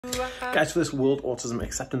Guys, for this World Autism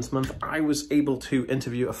Acceptance Month, I was able to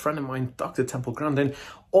interview a friend of mine, Dr. Temple Grandin,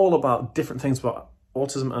 all about different things about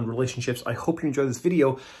autism and relationships. I hope you enjoy this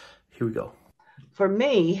video. Here we go. For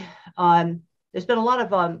me, there's been a lot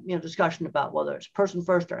of discussion about whether it's person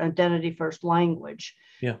first or identity first language.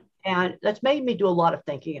 Yeah. And that's made me do a lot of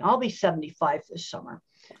thinking. I'll be 75 this summer.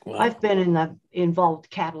 Wow. I've been involved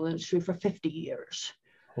cattle industry for 50 years.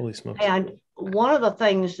 Holy smokes. And one of the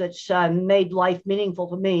things that's made life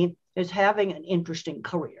meaningful to me is having an interesting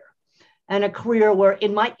career, and a career where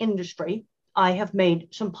in my industry, I have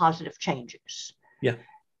made some positive changes. Yeah.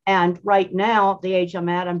 And right now, the age I'm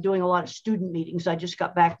at, I'm doing a lot of student meetings. I just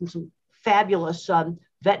got back from some fabulous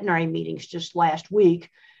veterinary meetings just last week.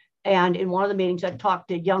 And in one of the meetings, I talked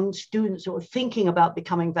to young students who were thinking about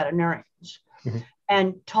becoming veterinarians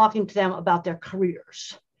and talking to them about their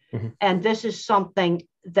careers. And this is something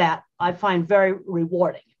that I find very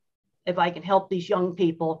rewarding. If I can help these young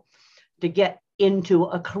people to get into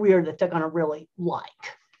a career that they're going to really like.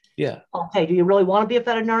 Yeah. Okay, do you really want to be a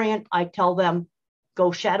veterinarian? I tell them,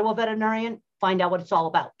 go shadow a veterinarian, find out what it's all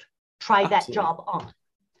about. Try that job on.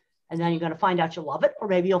 And then you're going to find out you love it, or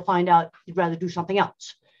maybe you'll find out you'd rather do something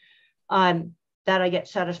else. That I get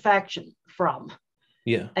satisfaction from.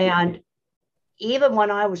 Yeah. And even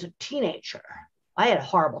when I was a teenager, I had a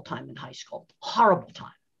horrible time in high school, horrible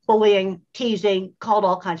time. Bullying, teasing, called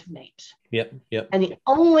all kinds of names. Yep. And the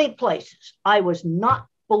only places I was not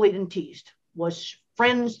bullied and teased was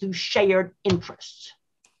friends who shared interests.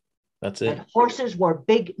 That's it. And horses were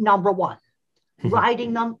big number one.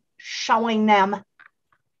 Riding them, showing them.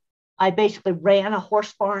 I basically ran a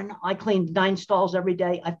horse barn. I cleaned 9 stalls every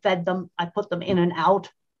day. I fed them. I put them in and out.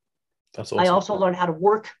 That's awesome. I also learned how to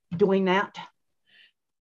work doing that.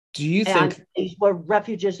 Do you think these were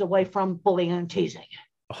refuges away from bullying and teasing?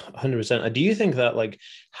 100%. Do you think that like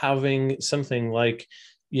having something like,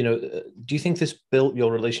 do you think this built your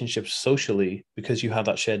relationships socially because you have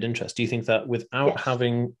that shared interest? Do you think that without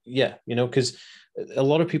having, because a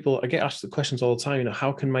lot of people, I get asked the questions all the time,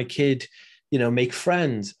 how can my kid, make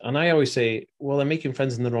friends? And I always say, well, they're making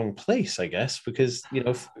friends in the wrong place, I guess, because,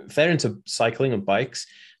 if they're into cycling and bikes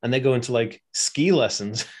and they go into like ski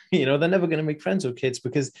lessons, they're never going to make friends with kids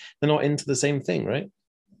because they're not into the same thing, right?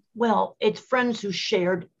 Well, it's friends who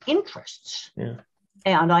shared interests. Yeah.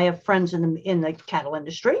 And I have friends in the cattle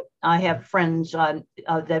industry. I have friends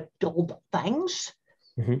that build things.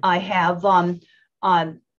 I have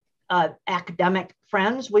academic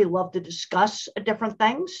friends. We love to discuss different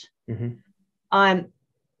things. I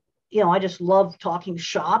just love talking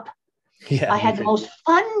shop. Yeah, I had the most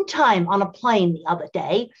fun time on a plane the other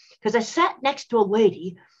day because I sat next to a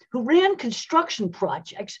lady who ran construction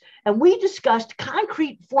projects, and we discussed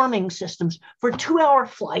concrete forming systems for a 2-hour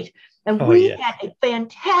flight. And we had a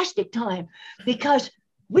fantastic time because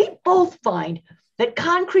we both find that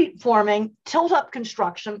concrete forming, tilt-up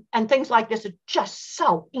construction, and things like this are just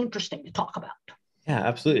so interesting to talk about. Yeah,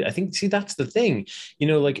 absolutely. I think, that's the thing,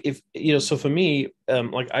 so for me,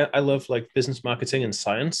 I love like business marketing and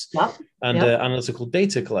science and analytical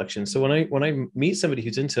data collection. So when I meet somebody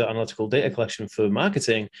who's into analytical data collection for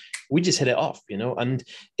marketing, we just hit it off, and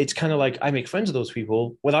it's kind of like I make friends with those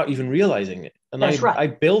people without even realizing it. And I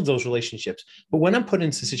build those relationships. But when I'm put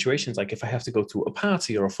into situations like if I have to go to a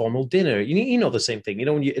party or a formal dinner, the same thing,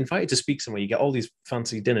 when you're invited to speak somewhere, you get all these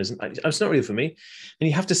fancy dinners, and it's not really for me. And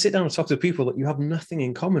you have to sit down and talk to people that you have nothing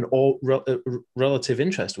in common or relative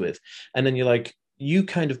interest with. And then you're like, you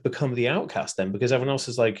kind of become the outcast then because everyone else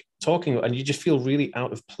is like talking and you just feel really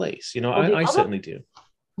out of place. I certainly do.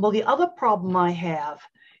 Well, the other problem I have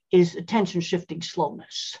is attention shifting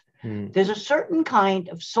slowness. There's a certain kind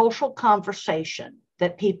of social conversation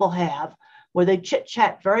that people have where they chit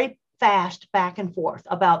chat very fast back and forth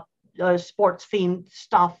about sports themed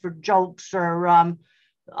stuff or jokes or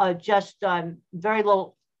just very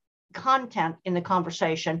little content in the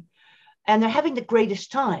conversation. And they're having the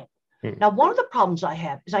greatest time. Now, one of the problems I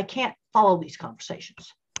have is I can't follow these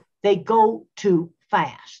conversations. They go too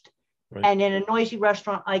fast. Right. And in a noisy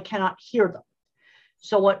restaurant, I cannot hear them.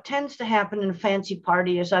 So what tends to happen in a fancy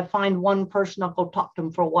party is I find one person, I'll go talk to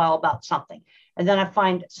them for a while about something. And then I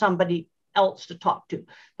find somebody else to talk to.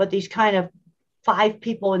 But these kind of 5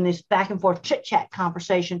 people in this back and forth chit chat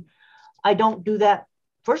conversation, I don't do that.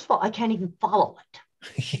 First of all, I can't even follow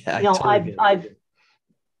it. I've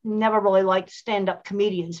never really liked stand-up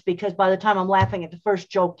comedians because by the time I'm laughing at the first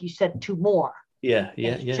joke, you said 2 more.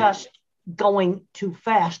 It's just going too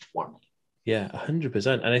fast for me. Yeah,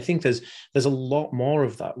 100%. And I think there's a lot more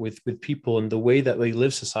of that with people and the way that they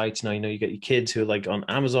live society now. You know, you get your kids who are like on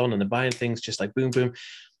Amazon and they're buying things just like boom, boom.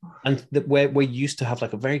 and we're used to have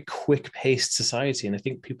like a very quick-paced society, and I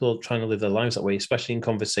think people are trying to live their lives that way, especially in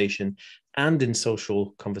conversation and in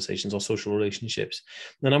social conversations or social relationships.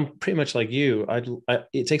 And I'm pretty much like you.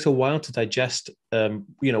 It takes a while to digest,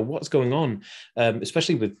 what's going on,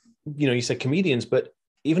 especially with, you said comedians, but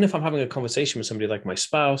even if I'm having a conversation with somebody like my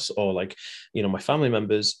spouse or like, my family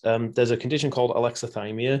members, there's a condition called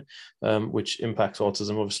alexithymia, which impacts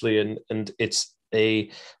autism, obviously, and it's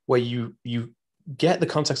where you get the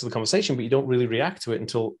context of the conversation, but you don't really react to it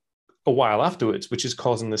until a while afterwards, which is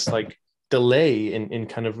causing this like delay in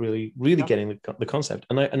kind of really getting the concept.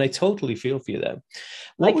 And I totally feel for you there.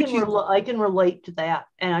 I can relate to that,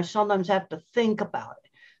 and I sometimes have to think about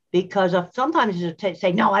it, because sometimes it's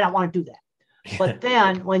say, no, I don't want to do that. But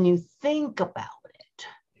then when you think about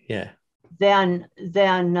it, then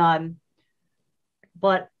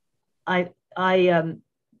but I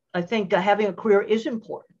think having a career is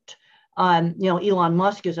important. Elon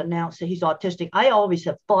Musk has announced that he's autistic. I always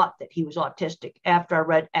have thought that he was autistic after I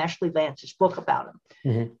read Ashley Vance's book about him.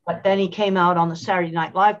 Mm-hmm. But then he came out on the Saturday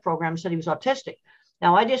Night Live program and said he was autistic.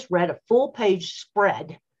 Now, I just read a full-page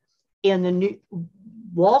spread in the New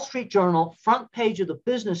Wall Street Journal, front page of the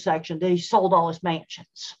business section, that he sold all his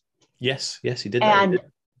mansions. Yes, he did. And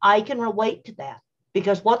I can relate to that,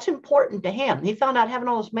 because what's important to him, he found out having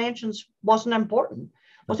all his mansions wasn't important.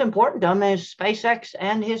 What's important to him is SpaceX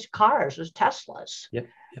and his cars, his Teslas. Yep.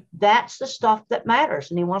 That's the stuff that matters.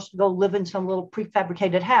 And he wants to go live in some little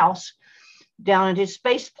prefabricated house down at his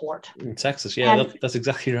spaceport in Texas. Yeah, that's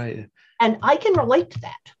exactly right. And I can relate to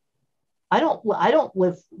that. I don't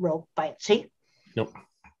live real fancy. Nope.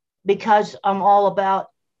 Because I'm all about,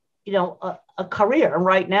 a career. And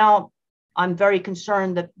right now, I'm very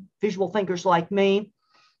concerned that visual thinkers like me,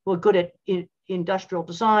 who are good at industrial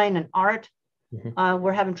design and art, mm-hmm.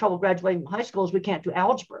 We're having trouble graduating from high schools. We can't do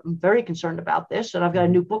algebra. I'm very concerned about this. And I've got a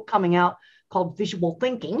new book coming out called Visual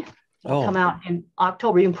Thinking. It'll come out in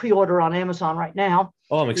October. You can pre-order on Amazon right now.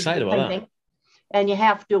 Oh, I'm excited about that. And you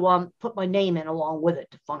have to put my name in along with it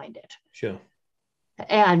to find it. Sure.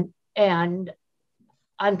 And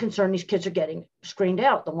I'm concerned these kids are getting screened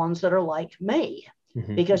out, the ones that are like me.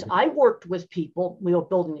 Mm-hmm. Because I worked with people. We were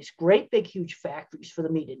building these great, big, huge factories for the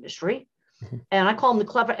meat industry. Mm-hmm. And I call them the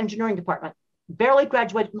clever engineering department. Barely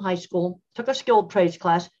graduated from high school, took a skilled trades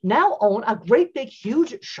class, now own a great, big,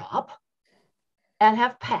 huge shop and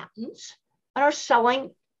have patents and are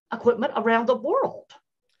selling equipment around the world.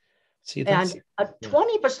 See, and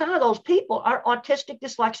 20% of those people are autistic,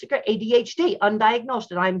 dyslexic, or ADHD,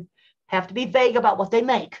 undiagnosed. And I have to be vague about what they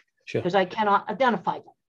make, because I cannot identify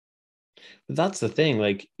them. That's the thing,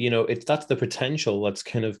 like, that's the potential. That's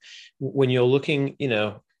kind of when you're looking,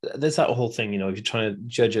 there's that whole thing, if you're trying to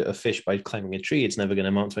judge a fish by climbing a tree, it's never going to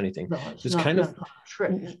amount to anything. No, it's kind of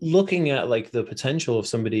looking at like the potential of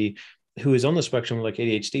somebody who is on the spectrum, like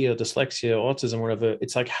ADHD or dyslexia or autism, whatever.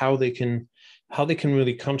 It's like how they can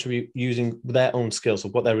really contribute using their own skills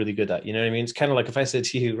of what they're really good at. You know what I mean? It's kind of like if I said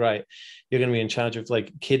to you, right, you're going to be in charge of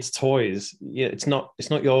like kids' toys. Yeah, it's not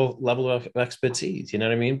your level of expertise. You know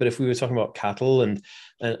what I mean? But if we were talking about cattle and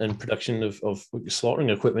production of slaughtering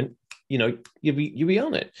equipment, you'd be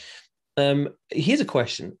on it. Here's a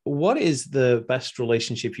question. What is the best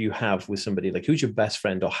relationship you have with somebody? Like, who's your best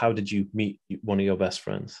friend, or how did you meet one of your best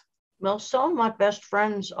friends? Well, some of my best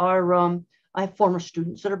friends are, I have former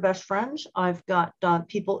students that are best friends. I've got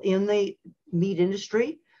people in the meat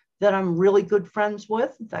industry that I'm really good friends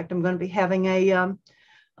with. In fact, I'm going to be having a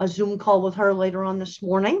Zoom call with her later on this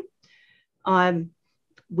morning.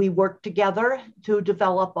 We worked together to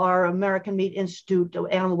develop our American Meat Institute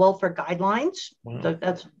Animal Welfare Guidelines. Wow.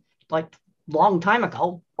 That's like a long time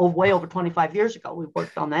ago, way over 25 years ago, we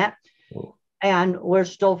worked on that. Whoa. And we're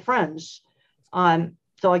still friends.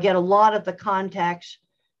 So I get a lot of the contacts,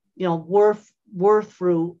 were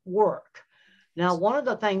through work. Now, one of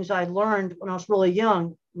the things I learned when I was really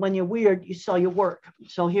young, when you're weird, you sell your work.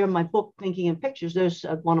 So here in my book, Thinking in Pictures, there's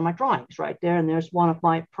one of my drawings right there, and there's one of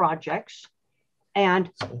my projects.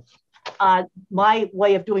 And my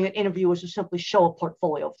way of doing an interview was to simply show a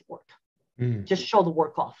portfolio of the work. Just show the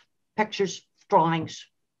work off. Pictures, drawings,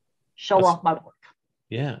 show off my work.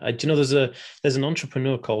 Yeah, there's an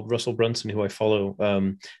entrepreneur called Russell Brunson who I follow,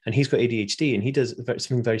 and he's got ADHD, and he does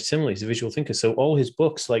something very similar. He's a visual thinker, so all his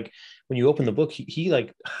books, like when you open the book, he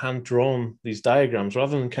like hand drawn these diagrams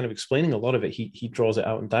rather than kind of explaining a lot of it. He draws it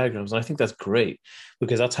out in diagrams, and I think that's great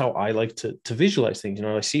because that's how I like to visualize things.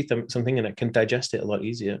 I see something and I can digest it a lot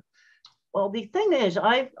easier. Well, the thing is,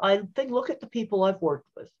 I think look at the people I've worked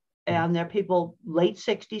with, and they're people late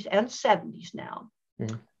 60s and 70s now.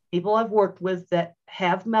 Mm-hmm. People I've worked with that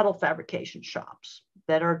have metal fabrication shops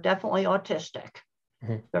that are definitely autistic.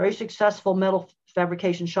 very successful metal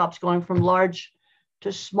fabrication shops, going from large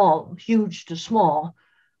to small, huge to small,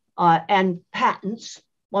 and patents.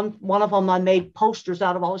 One of them, I made posters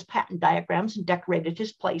out of all his patent diagrams and decorated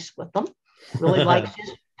his place with them. Really likes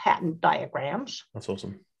his patent diagrams. That's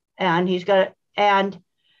awesome. And he's got, and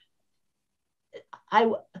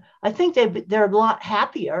I think they're a lot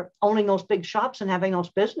happier owning those big shops and having those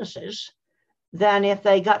businesses than if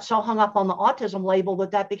they got so hung up on the autism label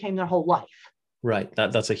that became their whole life. Right.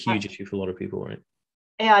 That's a huge issue for a lot of people, right?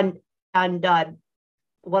 And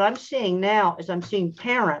what I'm seeing now is I'm seeing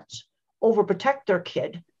parents overprotect their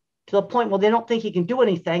kid to the point where they don't think he can do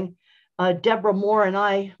anything. Deborah Moore and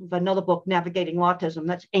I have another book, Navigating Autism,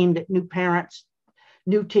 that's aimed at new parents,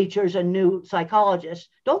 new teachers, and new psychologists.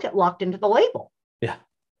 Don't get locked into the label. Yeah.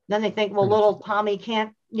 Then they think, well, little Tommy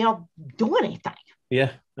can't, do anything.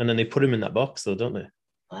 Yeah. And then they put him in that box, though, don't they?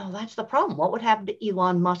 Well, that's the problem. What would happen to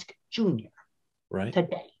Elon Musk Jr.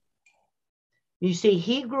 today? You see,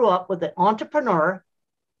 he grew up with an entrepreneur.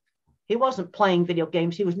 He wasn't playing video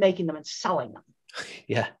games. He was making them and selling them.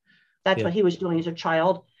 Yeah. That's what he was doing as a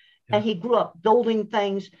child. Yeah. And he grew up building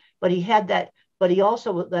things, but he had that, but he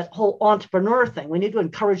also, that whole entrepreneur thing. We need to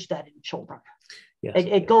encourage that in children. Yes.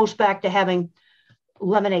 It goes back to having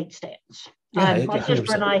lemonade stands. Yeah, my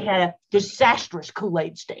sister and I had a disastrous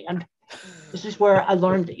Kool-Aid stand. This is where I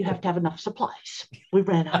learned that you have to have enough supplies. We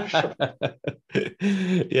ran out of sugar.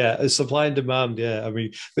 Yeah, supply and demand. Yeah, I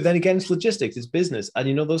mean, but then again, it's logistics, it's business.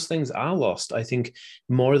 And, those things are lost. I think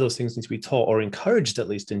more of those things need to be taught or encouraged, at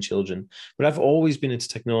least in children. But I've always been into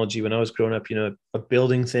technology. When I was growing up, of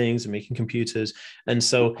building things and making computers. And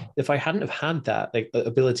so if I hadn't have had that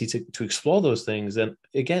ability to explore those things, then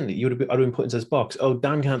again, I'd have been put into this box. Oh,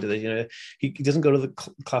 Dan can't do this. He doesn't go to the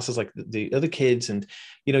classes like the other kids, and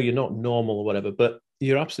you're not normal or whatever. But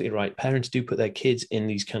you're absolutely right. Parents do put their kids in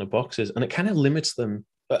these kind of boxes, and it kind of limits them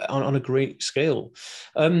on a great scale.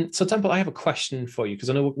 So Temple, I have a question for you, because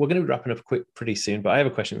I know we're going to be wrapping up pretty soon, but I have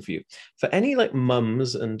a question for you. For any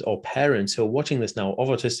mums or parents who are watching this now of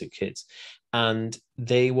autistic kids, and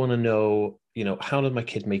they want to know, how does my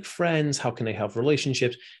kid make friends? How can they have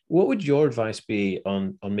relationships? What would your advice be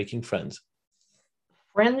on making friends?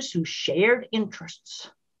 Friends who shared interests.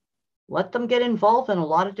 Let them get involved in a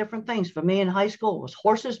lot of different things. For me in high school, it was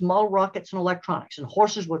horses, model rockets, and electronics. And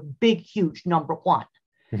horses were big, huge number one.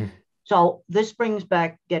 Mm-hmm. So this brings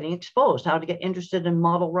back getting exposed, how to get interested in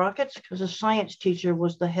model rockets, because a science teacher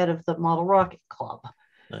was the head of the model rocket club.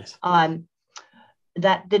 Nice.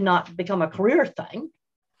 That did not become a career thing.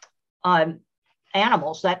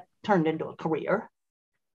 Animals, that turned into a career.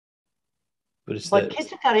 But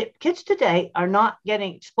kids today are not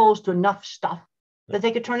getting exposed to enough stuff that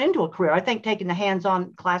they could turn into a career. I think taking the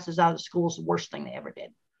hands-on classes out of school is the worst thing they ever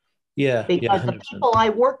did. Yeah. Because the people I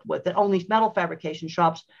worked with that own these metal fabrication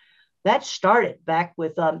shops, that started back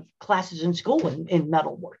with classes in school in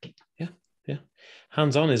metalworking. Yeah. Yeah.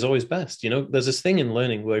 Hands-on is always best. There's this thing in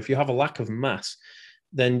learning where if you have a lack of mass,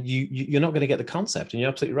 then you're not going to get the concept. And you're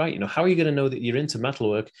absolutely right. How are you going to know that you're into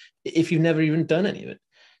metalwork if you've never even done any of it?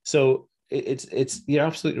 So it's you're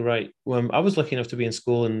absolutely right. I was lucky enough to be in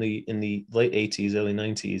school in the late 80s, early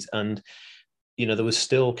 90s, and there was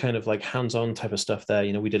still kind of like hands-on type of stuff there.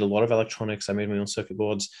 We did a lot of electronics. I made my own circuit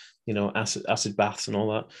boards, acid baths and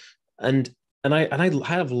all that, and I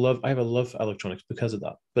have a love for electronics because of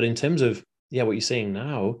that. But in terms of what you're saying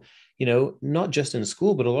now, not just in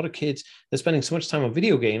school, but a lot of kids, they're spending so much time on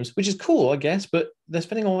video games, which is cool, I guess, but they're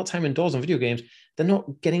spending a lot of time indoors on video games. They're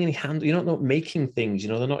not getting any not making things,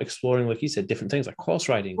 they're not exploring, like you said, different things like horse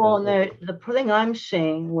riding. Well, the thing I'm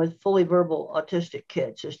seeing with fully verbal autistic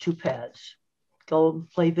kids is two paths. Go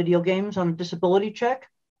play video games on a disability check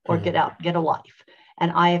or get out, get a life.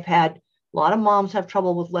 And I have had a lot of moms have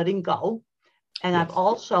trouble with letting go. And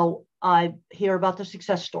yes. I hear about the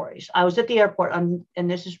success stories. I was at the airport, and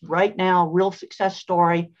this is right now a real success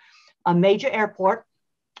story. A major airport,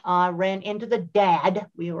 ran into the dad.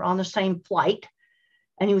 We were on the same flight,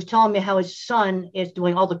 and he was telling me how his son is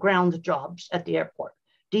doing all the ground jobs at the airport,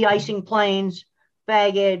 de-icing planes,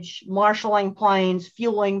 baggage, marshaling planes,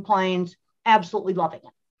 fueling planes, absolutely loving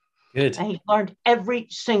it. Good. And he's learned every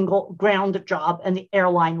single ground job, and the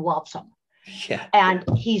airline loves him. Yeah. And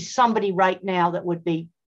he's somebody right now that would be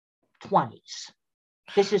 20s.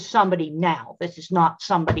 This is somebody now. This is not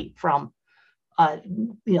somebody from, like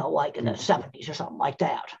in the 70s or something like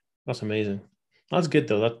that. That's amazing. That's good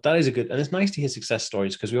though. That is a good, and it's nice to hear success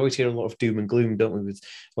stories, because we always hear a lot of doom and gloom, don't we, with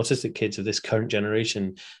autistic kids of this current generation.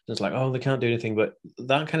 And it's like, oh, they can't do anything. But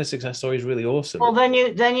that kind of success story is really awesome. Well, then you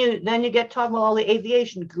get talking about all the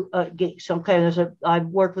aviation geeks. Okay, I've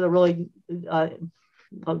worked with a really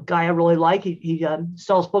a guy I really like. He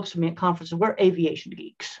sells books for me at conferences. We're aviation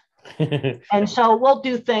geeks. And so we'll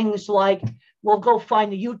do things like we'll go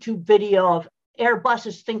find the YouTube video of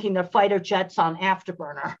Airbuses thinking they're fighter jets on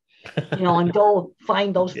afterburner, and go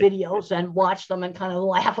find those videos and watch them and kind of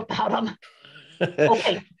laugh about them.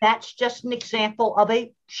 Okay, that's just an example of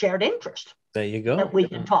a shared interest. There you go. That we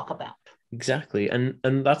can talk about. Exactly. And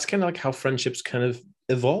that's kind of like how friendships kind of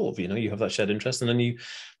evolve. You have that shared interest and then you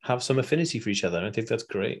have some affinity for each other. And I think that's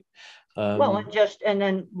great. Well, and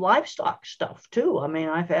then livestock stuff too. I mean,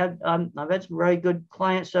 I've had some very good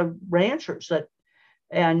clients of ranchers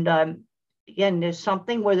again, there's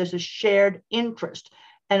something where there's a shared interest.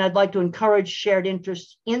 And I'd like to encourage shared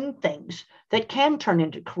interest in things that can turn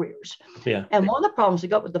into careers. Yeah. And one of the problems we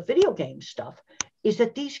got with the video game stuff is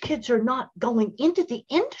that these kids are not going into the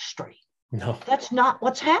industry. No. That's not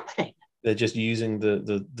what's happening. They're just using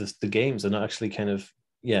the games. They're not actually kind of,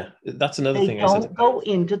 that's another thing. They don't go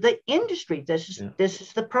into the industry. This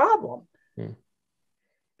is the problem.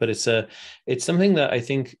 But it's something that I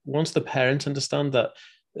think once the parents understand that,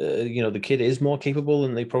 the kid is more capable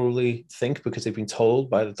than they probably think because they've been told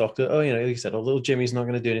by the doctor, like you said, little Jimmy's not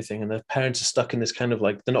going to do anything. And the parents are stuck in this kind of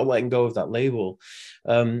like, they're not letting go of that label.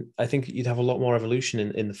 I think you'd have a lot more evolution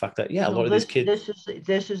in the fact that, a lot of these kids.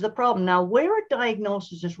 This is the problem. Now, where a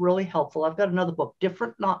diagnosis is really helpful, I've got another book,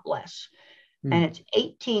 Different, Not Less. And it's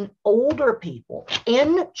 18 older people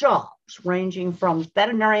in jobs ranging from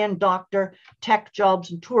veterinarian, doctor, tech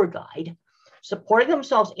jobs, and tour guide, supporting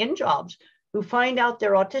themselves in jobs who find out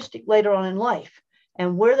they're autistic later on in life.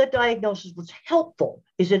 And where the diagnosis was helpful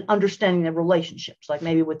is in understanding their relationships, like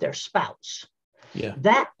maybe with their spouse. Yeah.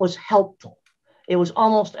 That was helpful. It was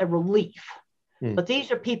almost a relief. But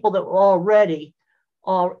these are people that were already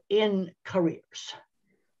in careers.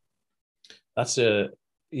 That's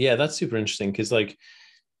super interesting because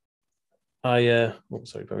sorry,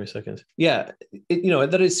 give me a second. Yeah,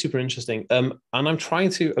 that is super interesting. And I'm going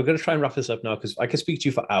to try and wrap this up now because I could speak to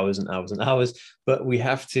you for hours and hours and hours, but we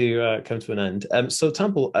have to come to an end. So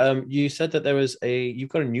Temple, you said that you've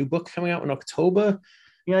got a new book coming out in October.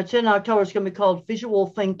 Yeah, it's in October. It's going to be called Visual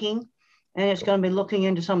Thinking, and it's going to be looking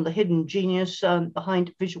into some of the hidden genius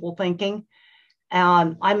behind visual thinking.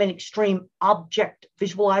 I'm an extreme object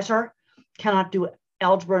visualizer, cannot do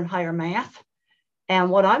algebra and higher math. And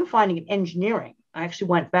what I'm finding in engineering, I actually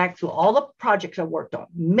went back through all the projects I worked on,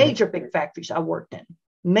 major big factories I worked in,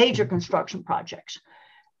 major construction projects.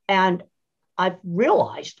 And I've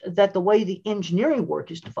realized that the way the engineering work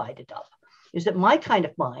is divided up is that my kind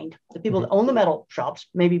of mind, the people that own the metal shops,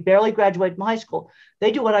 maybe barely graduated from high school,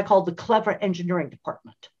 they do what I call the clever engineering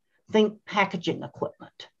department. Think packaging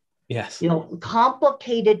equipment. Yes.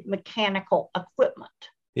 Complicated mechanical equipment.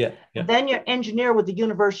 Yeah. Then your engineer with the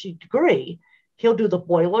university degree, he'll do the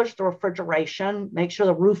boilers, the refrigeration, make sure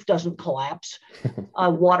the roof doesn't collapse,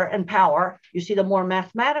 water and power. You see the more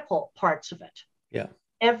mathematical parts of it. Yeah.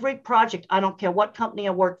 Every project, I don't care what company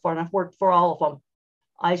I worked for, and I've worked for all of them,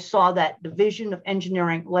 I saw that division of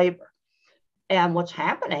engineering labor. And what's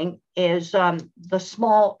happening is the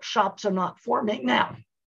small shops are not forming now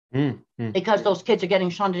because those kids are getting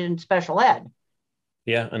shunted in special ed.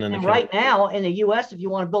 Yeah. And right now in the US, if you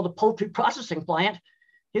want to build a poultry processing plant,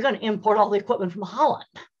 you're going to import all the equipment from Holland.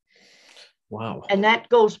 Wow. And that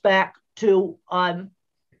goes back to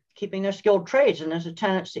keeping their skilled trades. And there's a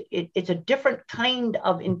tendency, it's a different kind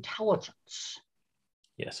of intelligence.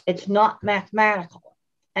 Yes. It's not mathematical,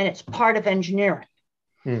 and it's part of engineering.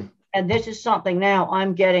 And this is something now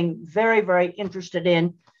I'm getting very, very interested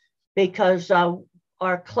in because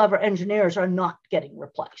our clever engineers are not getting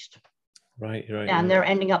replaced. Right. And they're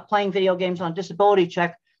ending up playing video games on disability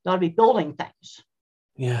check. They'll be building things.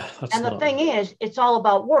 Yeah. And the thing is, it's all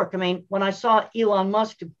about work. I mean, when I saw Elon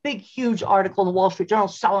Musk, a big, huge article in the Wall Street Journal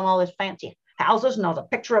selling all his fancy houses, and there was a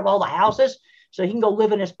picture of all the houses so he can go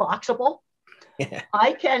live in his Boxable. Yeah.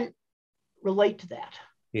 I can relate to that.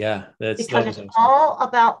 Yeah. Because it's all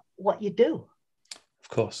about what you do. Of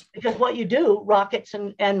course. Because what you do, rockets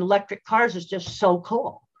and electric cars, is just so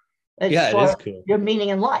cool. It is cool. Your meaning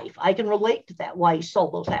in life. I can relate to that, why he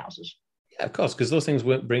sold those houses. Yeah, of course, because those things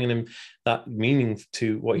weren't bringing him that meaning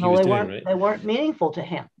to what he was doing, right? They weren't meaningful to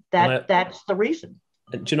him. That's the reason.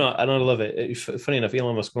 Do you know, and I love it. Funny enough,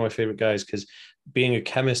 Elon Musk, one of my favorite guys, because being a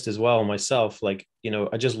chemist as well myself, I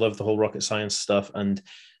just love the whole rocket science stuff. And,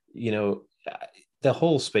 the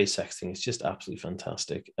whole SpaceX thing is just absolutely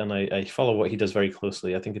fantastic. And I follow what he does very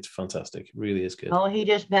closely. I think it's fantastic. It really is good. Oh, he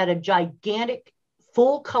just had a gigantic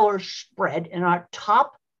full color spread in our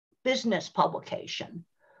top business publication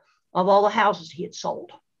of all the houses he had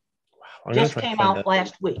sold. Wow. Just came out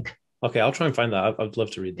last week. Okay, I'll try and find that. I'd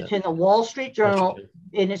love to read It's that. in the Wall Street I'll check Journal,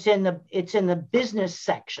 it. and it's in the business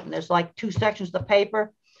section. There's like two sections of the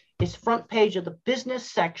paper. It's front page of the business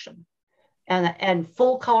section, and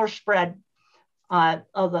full color spread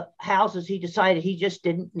of the houses he decided he just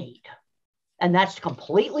didn't need, and that's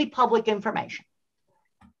completely public information.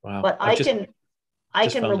 Wow. But I can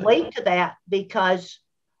found it. relate to that because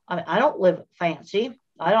I don't live fancy.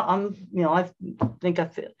 I think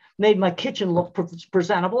I've made my kitchen look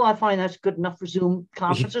presentable. I find that's good enough for Zoom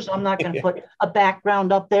conferences. I'm not going to put a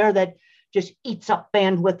background up there that just eats up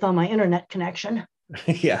bandwidth on my internet connection.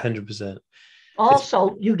 Yeah, 100%.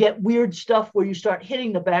 Also, you get weird stuff where you start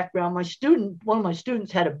hitting the background. One of my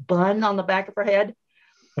students had a bun on the back of her head.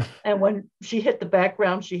 And when she hit the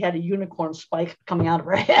background, she had a unicorn spike coming out of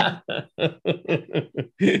her head.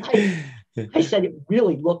 I said it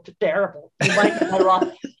really looked terrible. You might be better off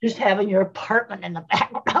just having your apartment in the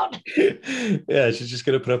background. Yeah, she's just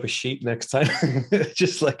gonna put up a sheet next time.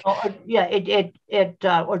 Just like or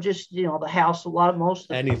just the house. Most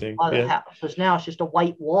of anything. the houses now it's just a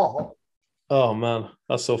white wall. Oh man,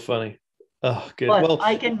 that's so funny. Oh, good. But Well,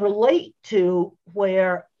 I can relate to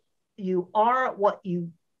where you are what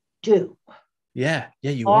you do. Yeah,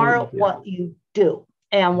 you are what you do.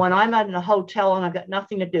 And when I'm in a hotel and I've got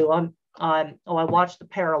nothing to do, I watched the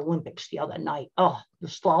Paralympics the other night. Oh, the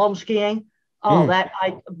slalom skiing. Oh, that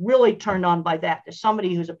I really turned on by that. As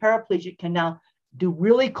somebody who's a paraplegic can now do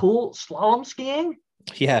really cool slalom skiing.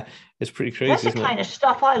 Yeah, it's pretty crazy. That's the kind of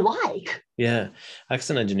stuff I like. Yeah,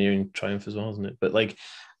 that's an engineering triumph as well, isn't it? But like,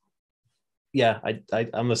 yeah,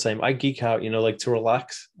 I'm the same. I geek out, like to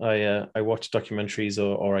relax. I watch documentaries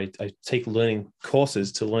or I take learning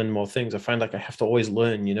courses to learn more things. I find like I have to always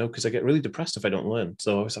learn, because I get really depressed if I don't learn.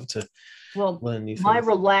 So I always have to learn new things. My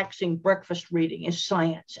relaxing breakfast reading is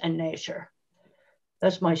science and nature.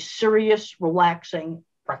 That's my serious, relaxing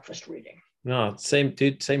breakfast reading. No, same,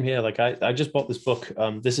 dude. Same here. Like I just bought this book.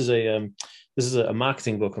 This is a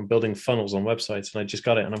marketing book on building funnels on websites, and I just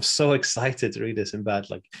got it, and I'm so excited to read this in bed.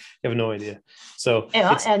 Like you have no idea. So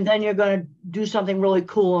yeah, and then you're going to do something really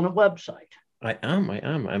cool on a website. I am.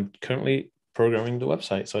 I'm currently programming the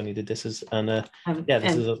website, so I needed this is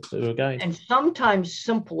this is a guide. And sometimes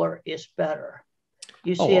simpler is better.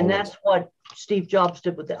 You see, and that's what Steve Jobs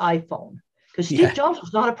did with the iPhone, because Steve Jobs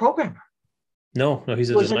was not a programmer. No, he's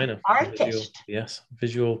a designer. An artist.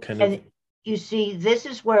 Visual kind of. You see, this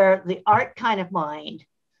is where the art kind of mind,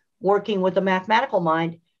 working with the mathematical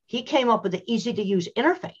mind, he came up with the easy to use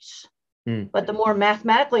interface. But the more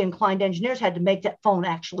mathematically inclined engineers had to make that phone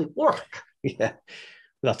actually work. Yeah,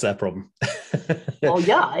 that's their problem. Well,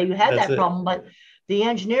 yeah, you had that problem, but the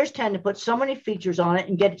engineers tend to put so many features on it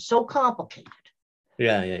and get it so complicated.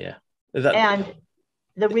 Yeah. And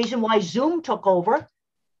the reason why Zoom took over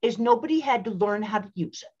is nobody had to learn how to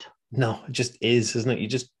use it. No, it just is, isn't it? You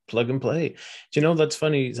just plug and play. Do you know that's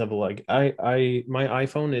funny, Isabel? Like my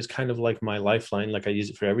iPhone is kind of like my lifeline. Like I use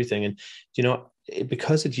it for everything, and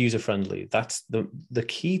because it's user friendly, that's the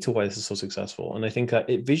key to why this is so successful. And I think that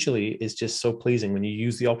it visually is just so pleasing when you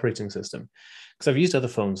use the operating system. Because I've used other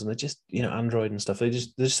phones and they're just Android and stuff.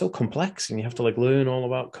 They're so complex, and you have to like learn all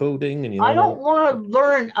about coding. And I don't want to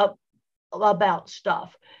learn about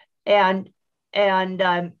stuff, and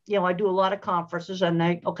I do a lot of conferences, and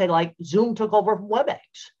like Zoom took over from WebEx.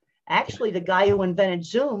 Actually, the guy who invented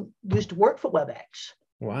Zoom used to work for WebEx.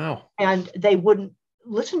 Wow. And they wouldn't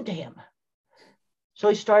listen to him. So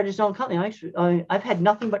he started his own company. I've had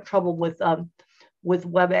nothing but trouble with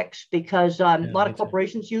WebEx because a lot of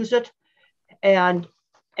corporations use it. And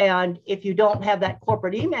if you don't have that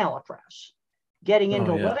corporate email address, getting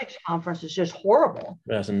into a WebEx conference is just horrible.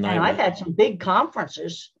 That's a nightmare. And I've had some big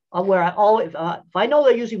conferences where I always, if I know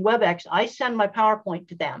they're using WebEx, I send my PowerPoint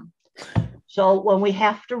to them. So when we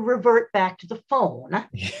have to revert back to the phone,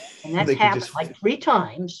 and that's happened like 3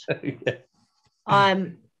 times,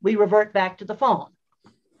 we revert back to the phone.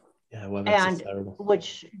 Yeah, WebEx is terrible.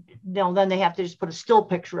 Which, then they have to just put a still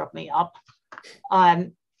picture of me up,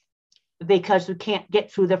 because we can't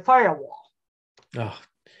get through the firewall. Oh,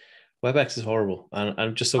 WebEx is horrible, and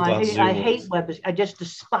I'm just so glad. I hate WebEx. I just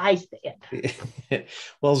despise it.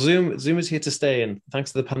 Well, Zoom is here to stay, and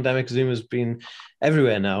thanks to the pandemic, Zoom has been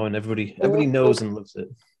everywhere now, and everybody knows and loves it.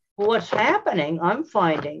 What's happening, I'm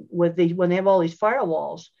finding, when they have all these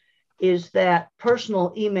firewalls, is that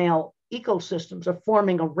personal email ecosystems are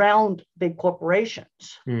forming around big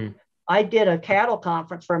corporations. I did a cattle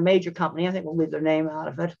conference for a major company. I think we'll leave their name out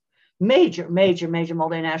of it. Major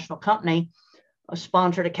multinational company.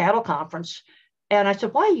 Sponsored a cattle conference, and I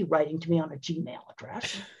said, "Why are you writing to me on a Gmail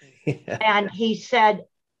address?" And he said,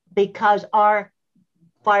 "Because our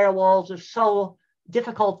firewalls are so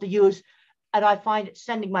difficult to use. And I find it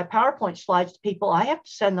sending my PowerPoint slides to people, I have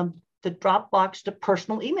to send them to Dropbox to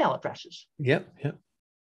personal email addresses. Yep, yep.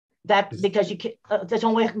 That because you can, there's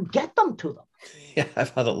no way I can get them to them. Yeah,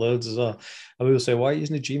 I've had it loads as well. And people say, "Why are you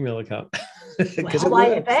using a Gmail account?" Because well,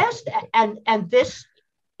 I've asked, and this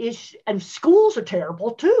is, and schools are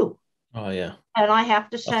terrible too. Oh yeah. And I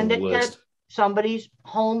have to send it to somebody's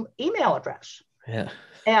home email address. Yeah.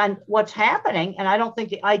 And what's happening, and I don't think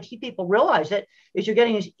the IT people realize it, is you're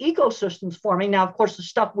getting these ecosystems forming. Now, of course, the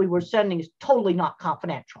stuff we were sending is totally not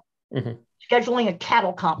confidential. Mm-hmm. Scheduling a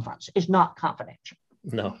cattle conference is not confidential.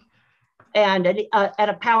 No. And at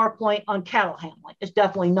a PowerPoint on cattle handling is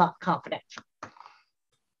definitely not confidential.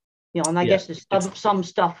 You know, and I guess there's some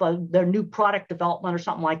stuff, their new product development or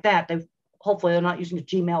something like that. Hopefully they're not using a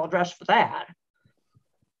Gmail address for that.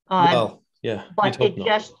 Well, yeah. But it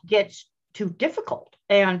just gets too difficult.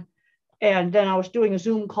 And then I was doing a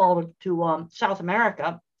Zoom call to South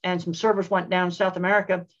America, and some servers went down in South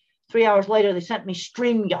America. 3 hours later, they sent me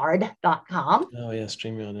StreamYard.com. Oh, yeah,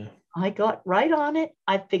 StreamYard, yeah. I got right on it.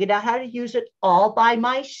 I figured out how to use it all by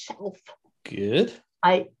myself. Good.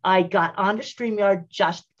 I got onto StreamYard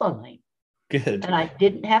just fine. Good. And I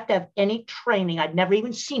didn't have to have any training. I'd never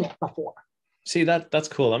even seen it before. See, that's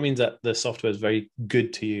cool. That means that the software is very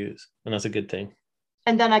good to use, and that's a good thing.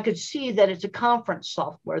 And then I could see that it's a conference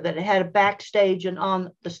software, that it had a backstage and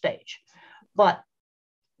on the stage. But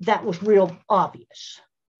that was real obvious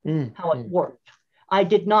how it worked. I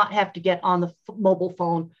did not have to get on the mobile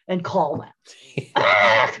phone and call them.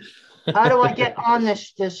 How do I get on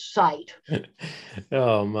this site?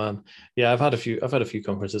 Oh man, yeah, I've had a few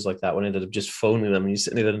conferences like that when I ended up just phoning them, and you're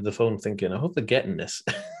sitting there on the phone thinking, I hope they're getting this.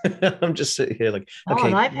 I'm just sitting here like, okay.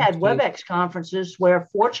 And I've had WebEx conferences where,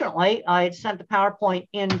 fortunately, I had sent the PowerPoint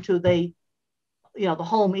into the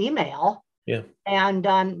home email. Yeah.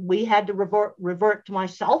 And we had to revert to my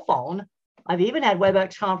cell phone. I've even had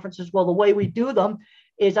WebEx conferences. Well, the way we do them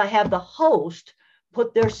is I have the host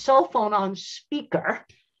put their cell phone on speaker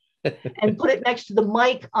and put it next to the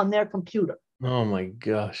mic on their computer. Oh my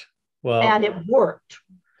gosh. Well, and it worked.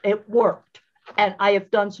 It worked. And I have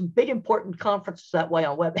done some big important conferences that way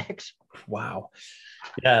on WebEx. Wow.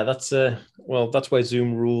 Yeah, that's why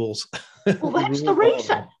Zoom rules. Well, that's the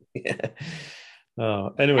reason. Yeah.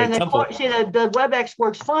 Oh, anyway, and the WebEx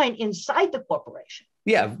works fine inside the corporation.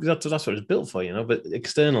 Yeah, that's what it's built for, But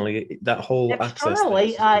externally, that whole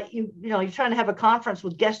externally, you're trying to have a conference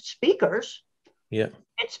with guest speakers. Yeah,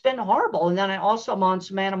 it's been horrible. And then I'm on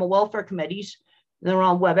some animal welfare committees. They're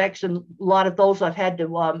on WebEx, and a lot of those I've had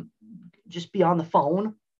to just be on the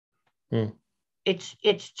phone. It's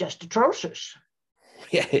just atrocious.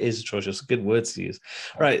 Yeah, it is atrocious. Good words to use.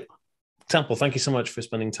 All right. Temple, thank you so much for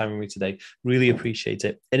spending time with me today. Really appreciate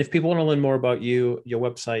it. And if people want to learn more about you, your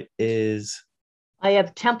website is? I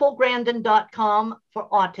have templegrandin.com for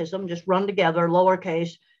autism, just run together,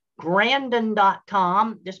 lowercase,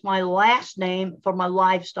 grandin.com, just my last name for my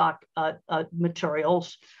livestock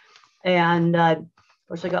materials. And of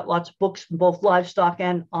course, I got lots of books from both livestock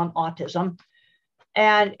and on autism.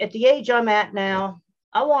 And at the age I'm at now,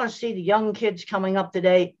 I want to see the young kids coming up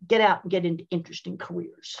today get out and get into interesting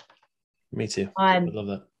careers. Me too. I love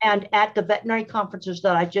that. And at the veterinary conferences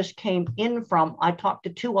that I just came in from, I talked to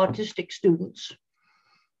 2 autistic students.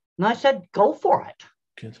 And I said, go for it.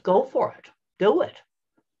 Good. Go for it. Do it.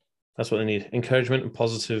 That's what they need. Encouragement and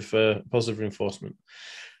positive reinforcement.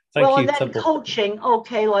 Thank you, and then Temple. Coaching.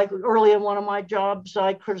 Okay, like early in one of my jobs,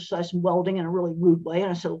 I criticized welding in a really rude way.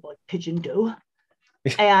 And I said, like pigeon do.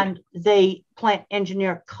 And the plant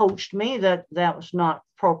engineer coached me that was not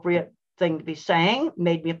appropriate thing to be saying,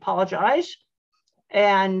 made me apologize.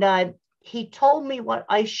 And he told me what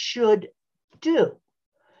I should do.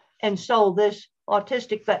 And so this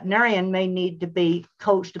autistic veterinarian may need to be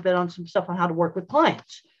coached a bit on some stuff on how to work with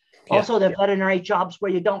clients. Yeah. Also, there are veterinary jobs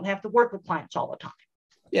where you don't have to work with clients all the time.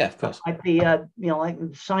 Yeah, of course. That might be, like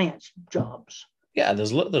science jobs. Yeah,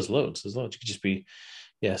 there's loads. You could just be,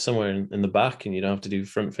 somewhere in the back, and you don't have to do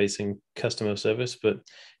front-facing customer service. But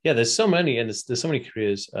yeah, there's so many, and there's so many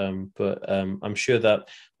careers. But I'm sure that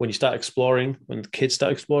when you start exploring, when the kids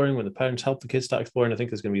start exploring, when the parents help the kids start exploring, I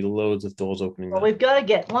think there's going to be loads of doors opening. Well, we've got to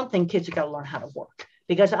get one thing: kids have got to learn how to work.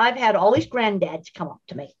 Because I've had all these granddads come up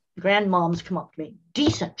to me, grandmoms come up to me,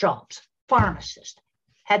 decent jobs, pharmacist,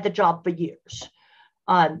 had the job for years,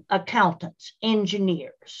 accountants,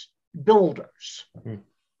 engineers, builders,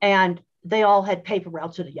 and they all had paper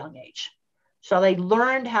routes at a young age. So they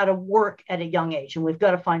learned how to work at a young age. And we've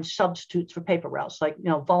got to find substitutes for paper routes, like,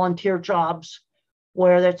 volunteer jobs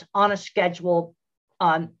where that's on a schedule,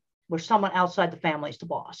 where someone outside the family is the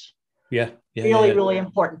boss. Really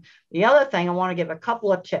important. The other thing, I want to give a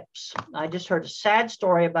couple of tips. I just heard a sad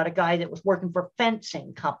story about a guy that was working for a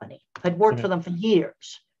fencing company, had worked for them for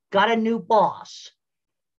years, got a new boss.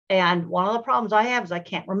 And one of the problems I have is I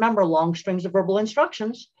can't remember long strings of verbal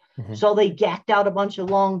instructions. So they gacked out a bunch of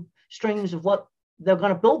long strings of what they're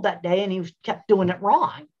going to build that day, and he kept doing it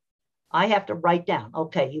wrong. I have to write down,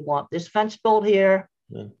 okay, you want this fence built here,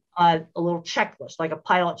 a little checklist, like a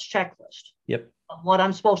pilot's checklist. Of what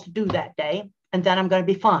I'm supposed to do that day, and then I'm going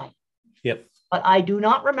to be fine. But I do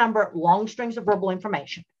not remember long strings of verbal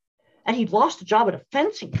information. And he lost a job at a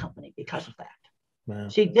fencing company because of that. Wow.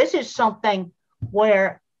 See, this is something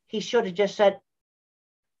where he should have just said,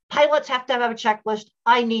 pilots have to have a checklist.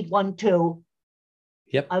 I need one too.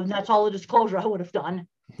 And that's all the disclosure I would have done.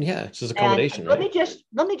 Yeah, it's just accommodation. Let me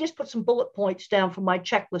just put some bullet points down for my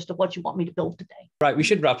checklist of what you want me to build today. Right, we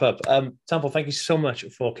should wrap up. Temple, thank you so much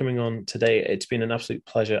for coming on today. It's been an absolute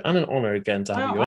pleasure and an honor again to have you on.